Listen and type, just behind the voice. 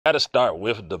Got to start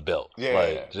with the belt. Yeah,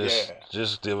 like,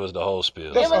 just give us the whole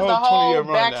spiel. Give us the whole 20-year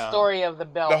rundown. backstory of the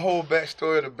belt. The whole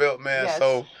backstory of the belt, man. Yes.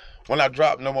 So when I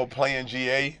dropped No More Playing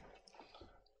GA,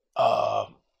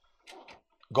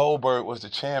 Goldberg was the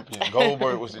champion.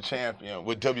 Goldberg was the champion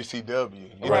with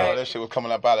WCW. You know, that shit was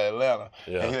coming up out of Atlanta.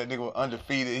 Yeah. And that nigga was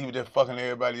undefeated. He was just fucking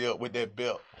everybody up with that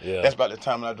belt. Yeah. That's about the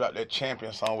time when I dropped that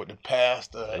champion song with the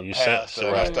pastor. I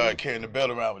started carrying the belt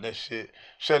around with that shit.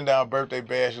 Shutting down birthday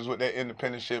bashes with that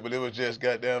independent shit. But it was just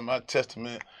goddamn my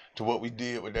testament to what we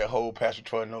did with that whole Pastor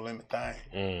Troy No Limit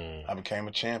thing. I became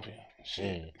a champion.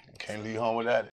 Shit. Can't leave home without it.